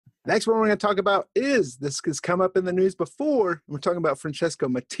Next one we're going to talk about is, this has come up in the news before. We're talking about Francesco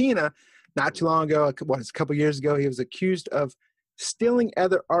Mattina. Not too long ago, a couple years ago, he was accused of stealing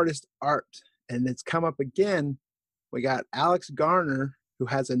other artists' art. And it's come up again. We got Alex Garner, who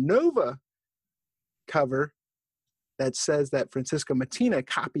has a Nova cover that says that Francesco Mattina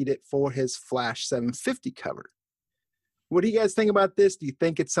copied it for his Flash 750 cover. What do you guys think about this? Do you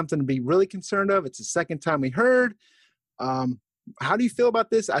think it's something to be really concerned of? It's the second time we heard. How do you feel about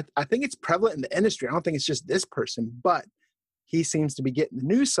this? I think it's prevalent in the industry. I don't think it's just this person, but he seems to be getting the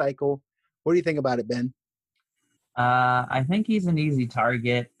news cycle. What do you think about it, Ben? I think he's an easy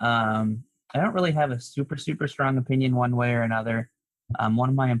target. I don't really have a super strong opinion one way or another. One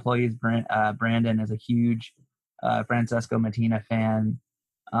of my employees, Brandon, is a huge Francesco Mattina fan.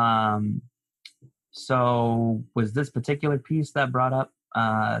 So was this particular piece that brought up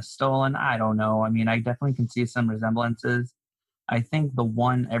stolen? I don't know. I mean, I definitely can see some resemblances. I think the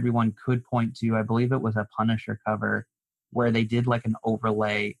one everyone could point to, I believe it was a Punisher cover where they did like an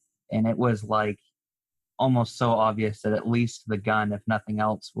overlay, and it was like almost so obvious that at least the gun, if nothing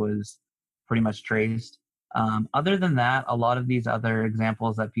else, was pretty much traced. Other than that, a lot of these other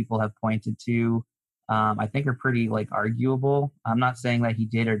examples that people have pointed to, I think are pretty like arguable. I'm not saying that he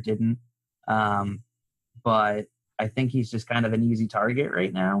did or didn't, but I think he's just kind of an easy target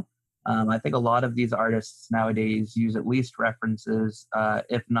right now. I think a lot of these artists nowadays use at least references,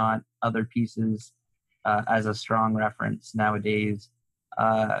 if not other pieces, as a strong reference nowadays.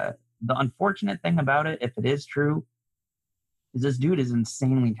 The unfortunate thing about it, if it is true, is this dude is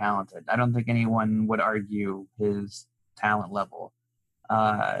insanely talented. I don't think anyone would argue his talent level.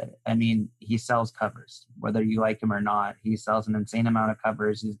 I mean, he sells covers, whether you like him or not. He sells an insane amount of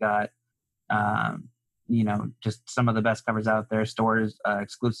covers. He's got, just some of the best covers out there. Stores,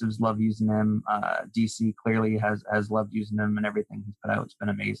 exclusives love using him. DC clearly has loved using him, and everything he's put out, it's been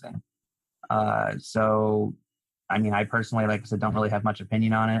amazing. So, I mean, I personally, like I said, don't really have much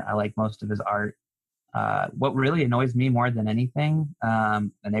opinion on it. I like most of his art. What really annoys me more than anything,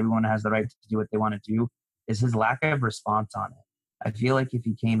 and everyone has the right to do what they want to do, is his lack of response on it. I feel like if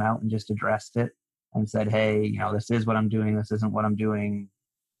he came out and just addressed it and said, hey, this is what I'm doing, this isn't what I'm doing,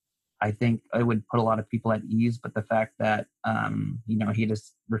 I think it would put a lot of people at ease. But the fact that, he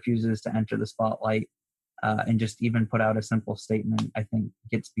just refuses to enter the spotlight and just even put out a simple statement, I think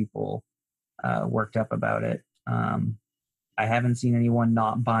gets people worked up about it. I haven't seen anyone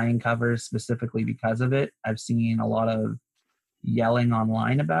not buying covers specifically because of it. I've seen a lot of yelling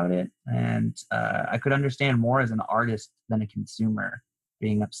online about it, and I could understand more as an artist than a consumer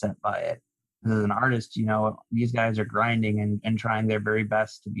being upset by it. As an artist, these guys are grinding and trying their very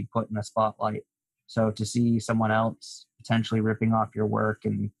best to be put in the spotlight. So to see someone else potentially ripping off your work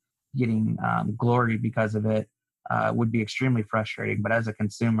and getting glory because of it would be extremely frustrating. But as a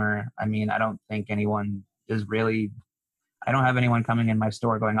consumer, I mean, I don't think anyone is really, I don't have anyone coming in my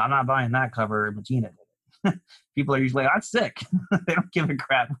store going, I'm not buying that cover, Mattina did it. People are usually, that's sick. They don't give a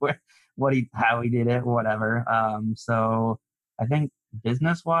crap how he did it, whatever. So I think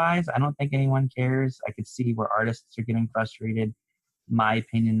business-wise, I don't think anyone cares. I could see where artists are getting frustrated. My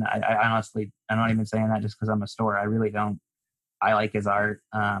opinion, I honestly, I'm not even saying that just because I'm a store. I really don't. I like his art.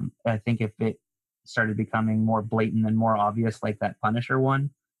 I think if it started becoming more blatant and more obvious, like that Punisher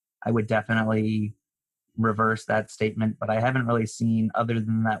one, I would definitely reverse that statement. But I haven't really seen, other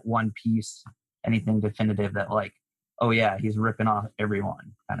than that one piece, anything definitive that like, oh yeah, he's ripping off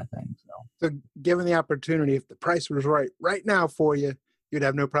everyone kind of thing. So given the opportunity, if the price was right now for you, you'd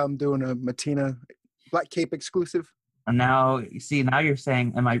have no problem doing a Mattina Black Cape exclusive? And now you're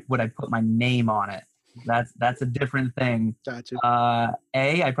saying, would I put my name on it? That's a different thing. Gotcha.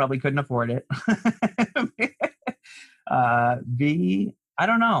 I probably couldn't afford it. B, I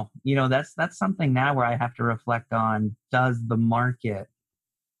don't know. That's something now where I have to reflect on, does the market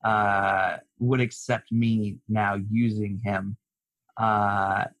would accept me now using him?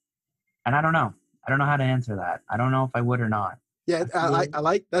 And I don't know. I don't know how to answer that. I don't know if I would or not. Yeah, I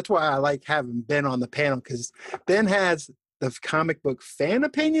like that's why I like having Ben on the panel, because Ben has the comic book fan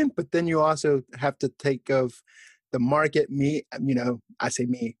opinion, but then you also have to take of the market, I say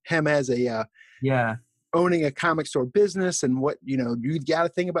me, him as a owning a comic store business, and what, you got to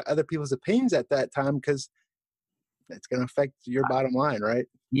think about other people's opinions at that time, because it's going to affect your bottom line, right?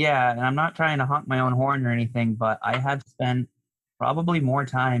 Yeah, and I'm not trying to honk my own horn or anything, but I have spent probably more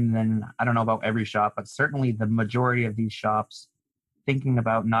time than, I don't know about every shop, but certainly the majority of these shops thinking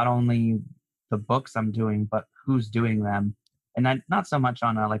about not only the books I'm doing, but who's doing them. And not so much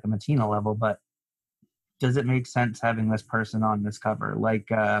on a Mattina level, but does it make sense having this person on this cover? Like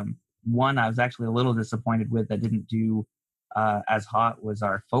one I was actually a little disappointed with that didn't do as hot was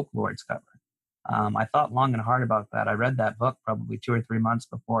our Folklords cover. I thought long and hard about that. I read that book probably 2 or 3 months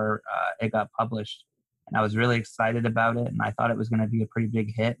before it got published, and I was really excited about it, and I thought it was going to be a pretty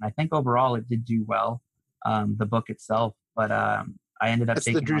big hit. And I think overall it did do well, the book itself. But I ended up That's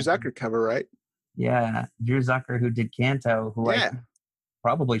taking the Drew Zucker cover, right? Yeah, Drew Zucker, who did Canto, who I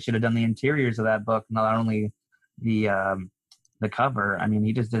probably should have done the interiors of that book, not only the cover. I mean,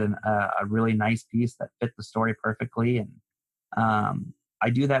 he just did a really nice piece that fit the story perfectly, and I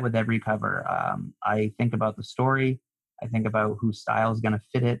do that with every cover. I think about the story. I think about whose style is going to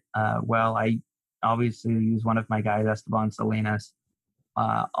fit it well. I obviously use one of my guys, Esteban Salinas,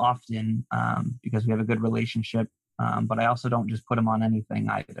 often because we have a good relationship, but I also don't just put him on anything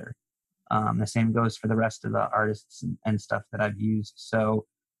either. The same goes for the rest of the artists and stuff that I've used. So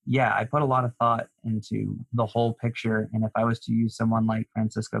yeah, I put a lot of thought into the whole picture. And if I was to use someone like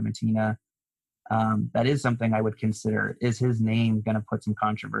Francesco Mattina, that is something I would consider. Is his name going to put some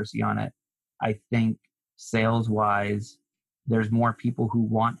controversy on it? I think sales wise, there's more people who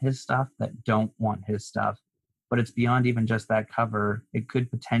want his stuff that don't want his stuff. But it's beyond even just that cover. It could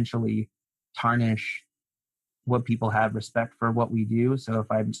potentially tarnish what people have respect for what we do. So if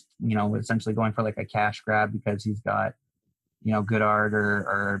I'm, essentially going for like a cash grab because he's got, good art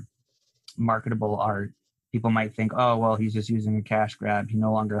or marketable art, people might think, oh, well, he's just using a cash grab. He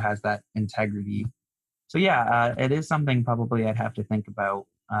no longer has that integrity. So yeah, it is something probably I'd have to think about.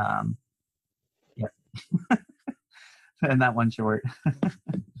 Yeah. And that one short.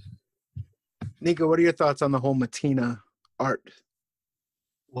 Nico, what are your thoughts on the whole Mattina art?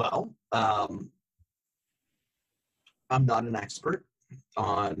 Well, I'm not an expert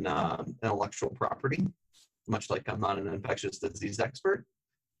on intellectual property, much like I'm not an infectious disease expert.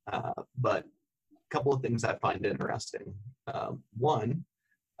 But a couple of things I find interesting. One,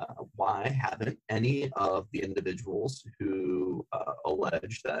 why haven't any of the individuals who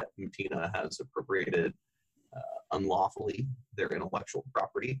allege that Mattina has appropriated unlawfully their intellectual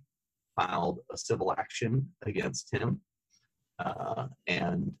property filed a civil action against him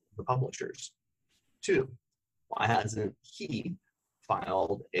and the publishers? Two, why hasn't he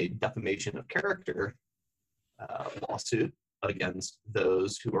filed a defamation of character lawsuit against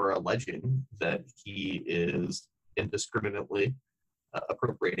those who are alleging that he is indiscriminately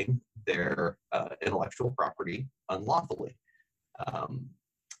appropriating their intellectual property unlawfully?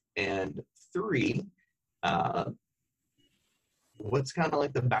 And three, what's kind of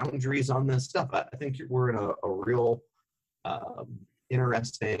like the boundaries on this stuff? I think we're in a real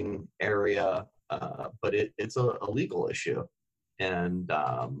interesting area, but it's a legal issue. And,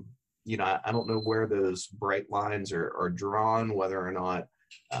 I don't know where those bright lines are drawn, whether or not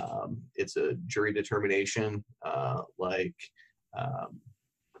it's a jury determination, what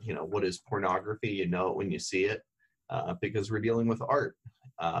is pornography? You know it when you see it, because we're dealing with art.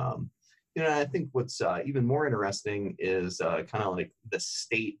 I think what's even more interesting is kind of like the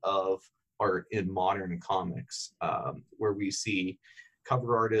state of art in modern comics, where we see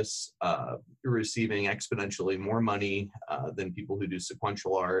cover artists receiving exponentially more money than people who do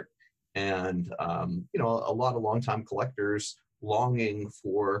sequential art, and a lot of longtime collectors longing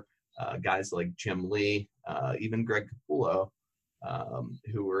for guys like Jim Lee, even Greg Capullo,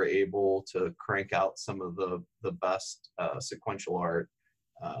 who were able to crank out some of the best sequential art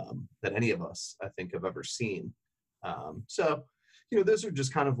that any of us, I think, have ever seen. So those are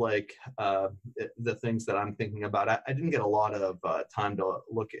just kind of like the things that I'm thinking about. I didn't get a lot of time to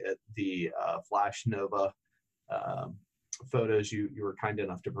look at the Flash Nova photos. You were kind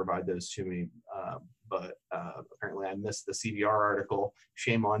enough to provide those to me, but apparently I missed the CVR article.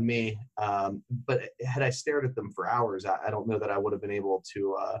 Shame on me. But had I stared at them for hours, I don't know that I would have been able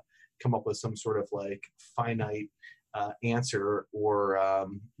to come up with some sort of like finite answer, or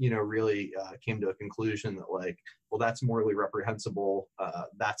really came to a conclusion that like, well, that's morally reprehensible,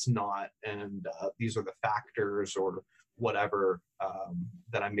 that's not, and these are the factors or whatever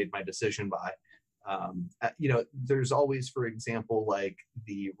that I made my decision by. There's always, for example, like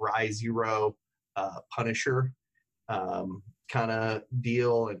the Ry-Zero Punisher kind of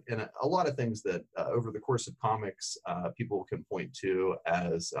deal, and a lot of things that over the course of comics people can point to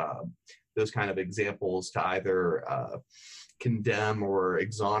as those kind of examples to either condemn or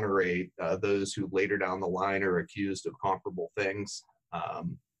exonerate those who later down the line are accused of comparable things.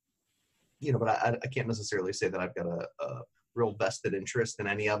 But I can't necessarily say that I've got a real vested interest in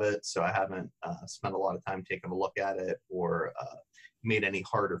any of it, so I haven't spent a lot of time taking a look at it or made any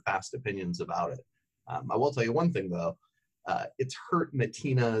hard or fast opinions about it. I will tell you one thing, though. It's hurt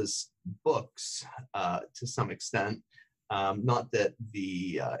Mattina's books to some extent Not that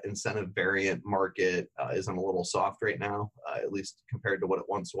the incentive variant market isn't a little soft right now, at least compared to what it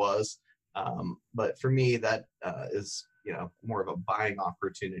once was. But for me, that is, more of a buying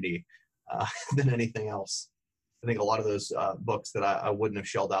opportunity than anything else. I think a lot of those books that I wouldn't have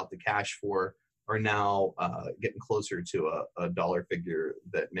shelled out the cash for are now getting closer to a dollar figure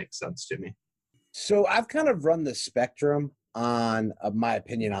that makes sense to me. So I've kind of run the spectrum on my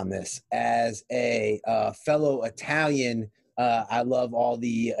opinion on this. As a fellow Italian, I love all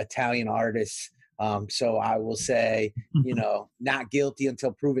the Italian artists. So I will say, not guilty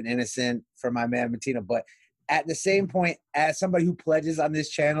until proven innocent for my man Mattina. But at the same point, as somebody who pledges on this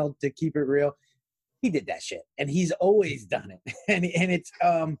channel to keep it real, he did that shit, and he's always done it. And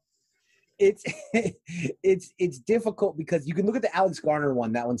it's difficult because you can look at the Alex Garner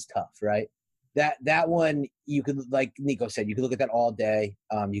one. That one's tough, right? That one, you could, like Nico said, you could look at that all day.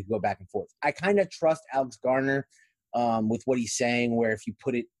 You can go back and forth. I kind of trust Alex Garner with what he's saying, where if you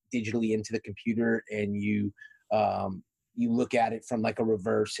put it digitally into the computer and you look at it from like a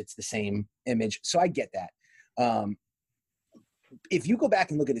reverse, it's the same image. So I get that. If you go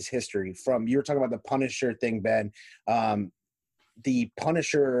back and look at his history from, you were talking about the Punisher thing, Ben, the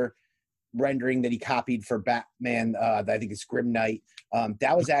Punisher rendering that he copied for Batman, I think it's Grim Knight.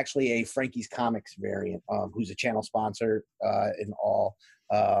 That was actually a Frankie's Comics variant, who's a channel sponsor in all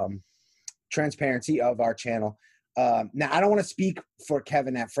transparency of our channel. Now, I don't want to speak for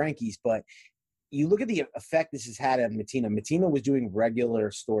Kevin at Frankie's, but you look at the effect this has had on Mattina. Mattina was doing regular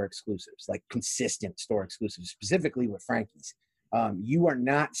store exclusives, like consistent store exclusives, specifically with Frankie's. You are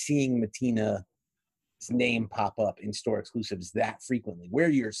not seeing Mattina's name pop up in store exclusives that frequently. Where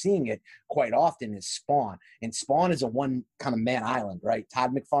you're seeing it quite often is Spawn. And Spawn is a one kind of man island, right?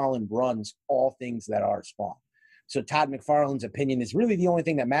 Todd McFarlane runs all things that are Spawn. So Todd McFarlane's opinion is really the only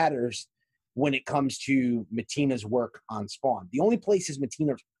thing that matters when it comes to Mattina's work on Spawn. The only places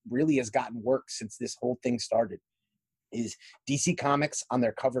Mattina really has gotten work since this whole thing started is DC Comics on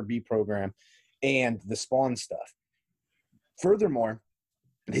their Cover B program and the Spawn stuff. Furthermore,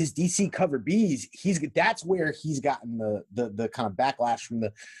 his DC Cover Bs, that's where he's gotten the kind of backlash from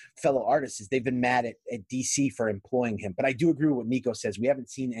the fellow artists, is they've been mad at DC for employing him. But I do agree with what Nico says. We haven't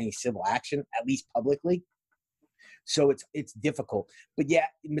seen any civil action, at least publicly. So it's difficult. But yeah,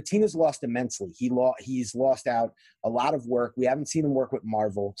 Mattina's lost immensely. He's lost out a lot of work. We haven't seen him work with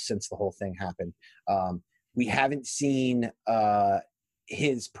Marvel since the whole thing happened. We haven't seen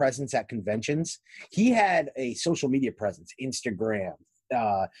his presence at conventions. He had a social media presence, Instagram,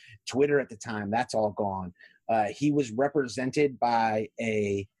 Twitter at the time. That's all gone. He was represented by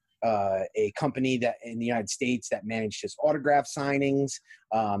a company that in the United States that managed his autograph signings,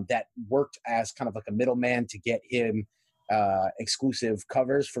 that worked as kind of like a middleman to get him exclusive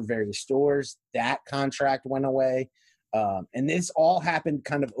covers for various stores. That contract went away. And this all happened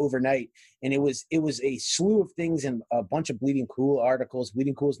kind of overnight. And it was a slew of things and a bunch of Bleeding Cool articles.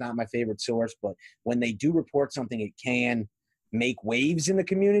 Bleeding Cool is not my favorite source, but when they do report something, it can make waves in the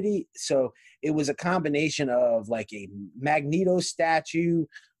community. So it was a combination of like a Magneto statue,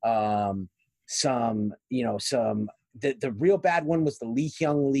 the real bad one was the Lee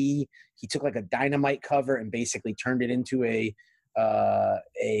JeeHyung Lee. He took like a Dynamite cover and basically turned it into is that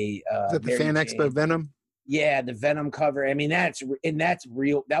the Fan Expo Venom? Yeah, the Venom cover. I mean, that's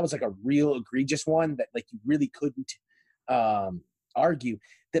real. That was like a real egregious one that like you really couldn't argue.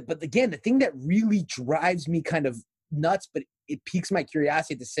 But again, the thing that really drives me kind of nuts, but it piques my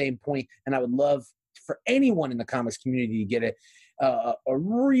curiosity at the same point, and I would love for anyone in the comics community to get a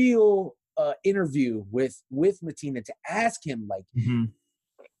real interview with Mattina to ask him, like,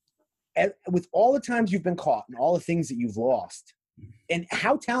 with all the times you've been caught and all the things that you've lost, and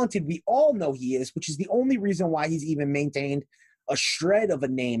how talented we all know he is, which is the only reason why he's even maintained a shred of a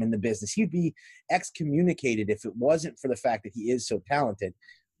name in the business. He'd be excommunicated if it wasn't for the fact that he is so talented.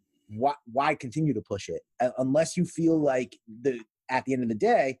 Why continue to push it? Unless you feel like at the end of the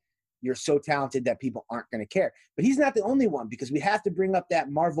day, you're so talented that people aren't going to care. But he's not the only one, because we have to bring up that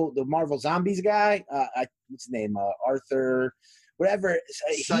the Marvel Zombies guy. What's his name? Arthur, whatever.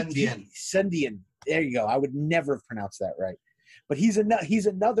 Sundian. There you go. I would never have pronounced that right. But he's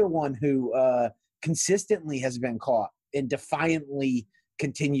another one who consistently has been caught and defiantly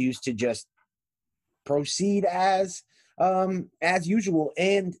continues to just proceed as usual.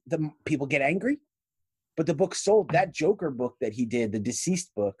 And the people get angry. But the book sold. That Joker book that he did, the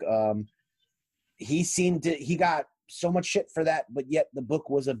Deceased book, he got so much shit for that, but yet the book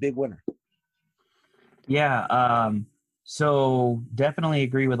was a big winner. Yeah, so definitely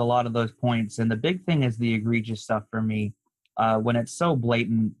agree with a lot of those points. And the big thing is the egregious stuff for me. when it's so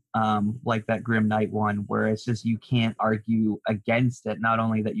blatant, like that Grim Knight one, where it's just you can't argue against it. Not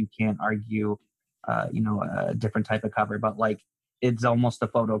only that you can't argue, a different type of cover, but like it's almost a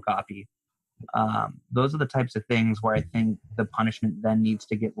photocopy. Those are the types of things where I think the punishment then needs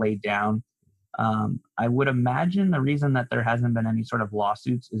to get laid down. I would imagine the reason that there hasn't been any sort of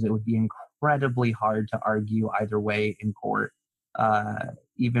lawsuits is it would be incredibly hard to argue either way in court.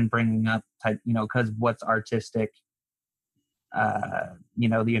 Even bringing up because what's artistic,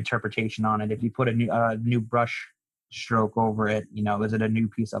 the interpretation on it. If you put a new brush stroke over it, is it a new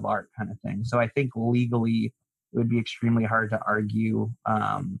piece of art kind of thing? So I think legally it would be extremely hard to argue.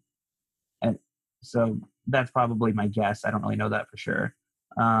 And so that's probably my guess. I don't really know that for sure.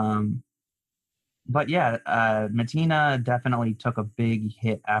 But yeah, Mattina definitely took a big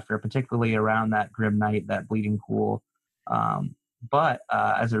hit after, particularly around that Grim Knight, that Bleeding Cool. But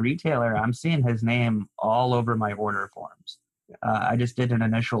as a retailer, I'm seeing his name all over my order forms. I just did an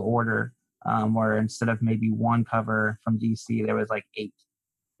initial order where instead of maybe one cover from DC, there was like 8.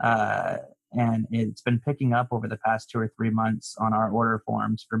 And it's been picking up over the past 2 or 3 months on our order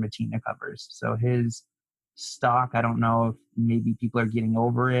forms for Mattina covers. So his stock, I don't know if maybe people are getting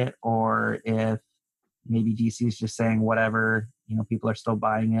over it or if maybe DC is just saying whatever, people are still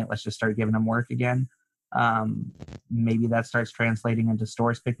buying it. Let's just start giving him work again. Maybe that starts translating into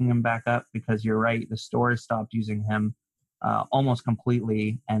stores picking him back up, because you're right, the stores stopped using him almost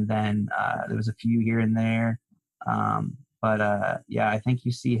completely, and then there was a few here and there. But I think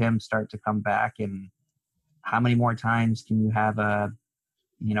you see him start to come back. And how many more times can you have a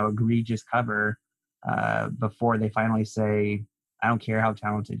egregious cover before they finally say, I don't care how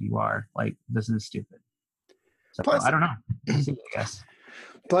talented you are, like, this is stupid. So plus, I don't know. We'll see, I guess.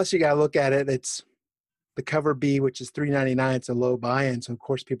 Plus, you got to look at it. It's the cover B, which is $3.99. It's a low buy-in, so of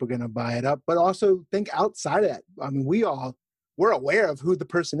course people are going to buy it up. But also think outside of that. I mean, we're aware of who the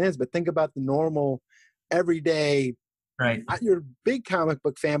person is, but think about the normal, everyday. Right. You're a big comic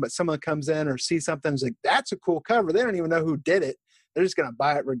book fan, but someone comes in or sees something and's like, that's a cool cover. They don't even know who did it. They're just going to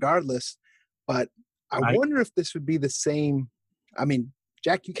buy it regardless. But I wonder if this would be the same. I mean,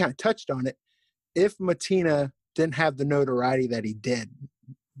 Jack, you kind of touched on it. If Mattina didn't have the notoriety that he did,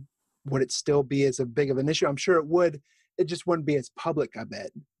 would it still be as big of an issue? I'm sure it would. It just wouldn't be as public, I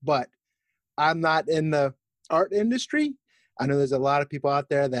bet. But I'm not in the art industry. I know there's a lot of people out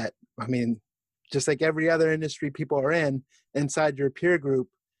there that, just like every other industry people are in, inside your peer group,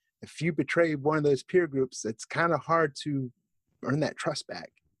 if you betray one of those peer groups, it's kind of hard to earn that trust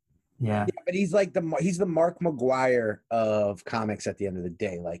back. Yeah, but he's like he's the Mark McGuire of comics at the end of the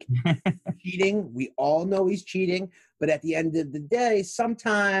day. Like, cheating, we all know he's cheating, but at the end of the day,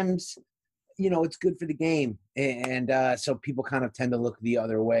 sometimes, it's good for the game. And so people kind of tend to look the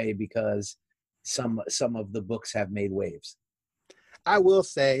other way because some of the books have made waves. I will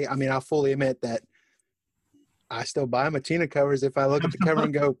say, I'll fully admit that I still buy Mattina covers if I look at the cover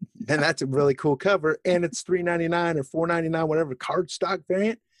and go, man, that's a really cool cover, and it's $3.99 or $4.99, whatever, cardstock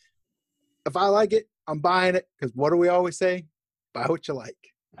variant. If I like it, I'm buying it, because what do we always say? Buy what you like.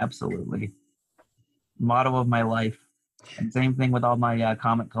 Absolutely. Motto of my life. And same thing with all my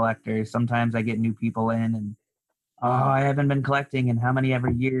comic collectors. Sometimes I get new people in and, I haven't been collecting in how many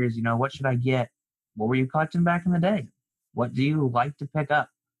ever years, what should I get? What were you collecting back in the day? What do you like to pick up?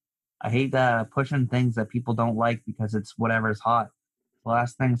 I hate pushing things that people don't like because it's whatever's hot. The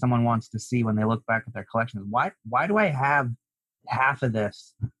last thing someone wants to see when they look back at their collection is, why do I have half of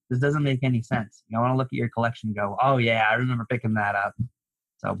this? This doesn't make any sense. I want to look at your collection and go, oh yeah, I remember picking that up.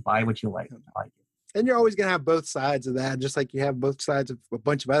 So buy what you like. I like it. And you're always going to have both sides of that, just like you have both sides of a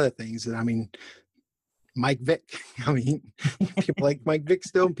bunch of other things. Mike Vick. People like Mike Vick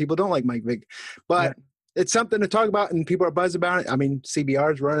still, and people don't like Mike Vick. But it's something to talk about, and people are buzzed about it.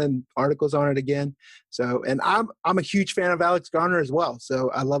 CBR is running articles on it again. So, and I'm a huge fan of Alex Garner as well.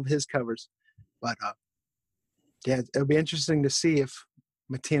 So I love his covers. But it'll be interesting to see if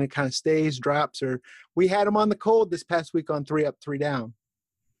Mattina kind of stays, drops, or we had him on the cold this past week on 3 Up, 3 Down.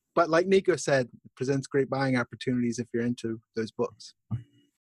 But like Nico said, it presents great buying opportunities if you're into those books.